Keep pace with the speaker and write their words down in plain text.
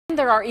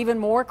There are even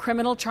more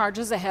criminal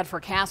charges ahead for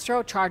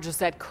Castro, charges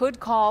that could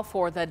call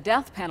for the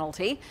death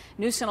penalty.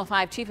 News Channel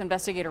 5 Chief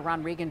Investigator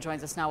Ron Regan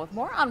joins us now with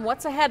more on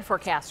what's ahead for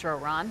Castro.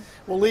 Ron?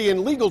 Well, Lee,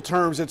 in legal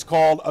terms, it's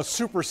called a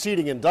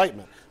superseding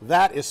indictment.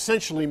 That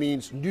essentially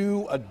means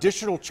new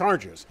additional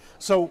charges.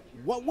 So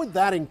what would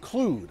that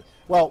include?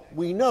 Well,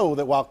 we know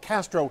that while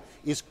Castro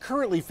is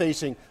currently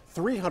facing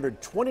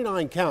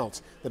 329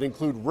 counts that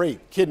include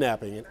rape,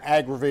 kidnapping, and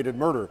aggravated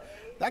murder,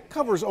 that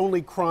covers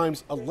only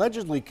crimes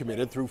allegedly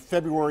committed through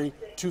February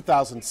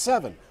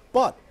 2007.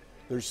 But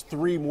there's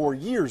 3 more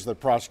years that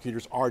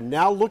prosecutors are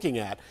now looking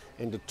at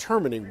and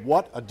determining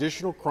what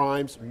additional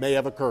crimes may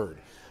have occurred.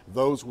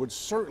 Those would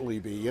certainly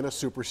be in a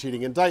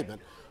superseding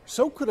indictment.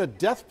 So could a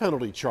death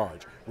penalty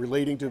charge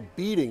relating to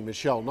beating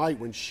Michelle Knight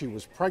when she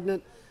was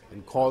pregnant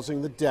and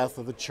causing the death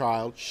of the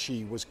child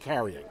she was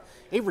carrying.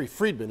 Avery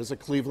Friedman is a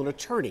Cleveland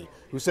attorney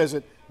who says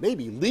it may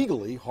be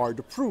legally hard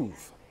to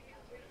prove.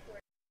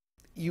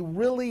 You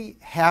really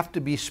have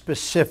to be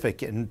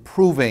specific in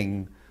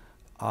proving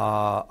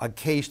a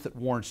case that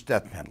warrants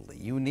death penalty.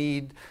 You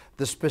need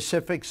the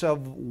specifics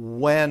of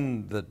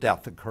when the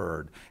death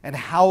occurred and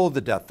how the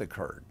death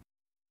occurred.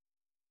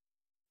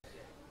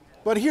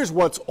 But here's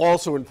what's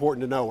also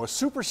important to know. A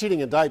superseding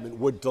indictment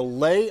would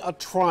delay a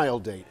trial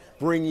date,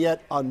 bring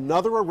yet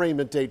another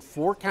arraignment date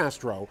for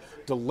Castro,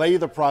 delay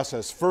the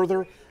process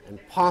further, and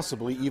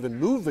possibly even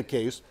move the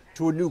case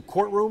to a new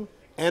courtroom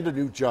and a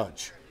new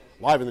judge.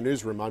 Live in the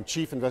newsroom, I'm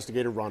Chief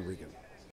Investigator Ron Regan.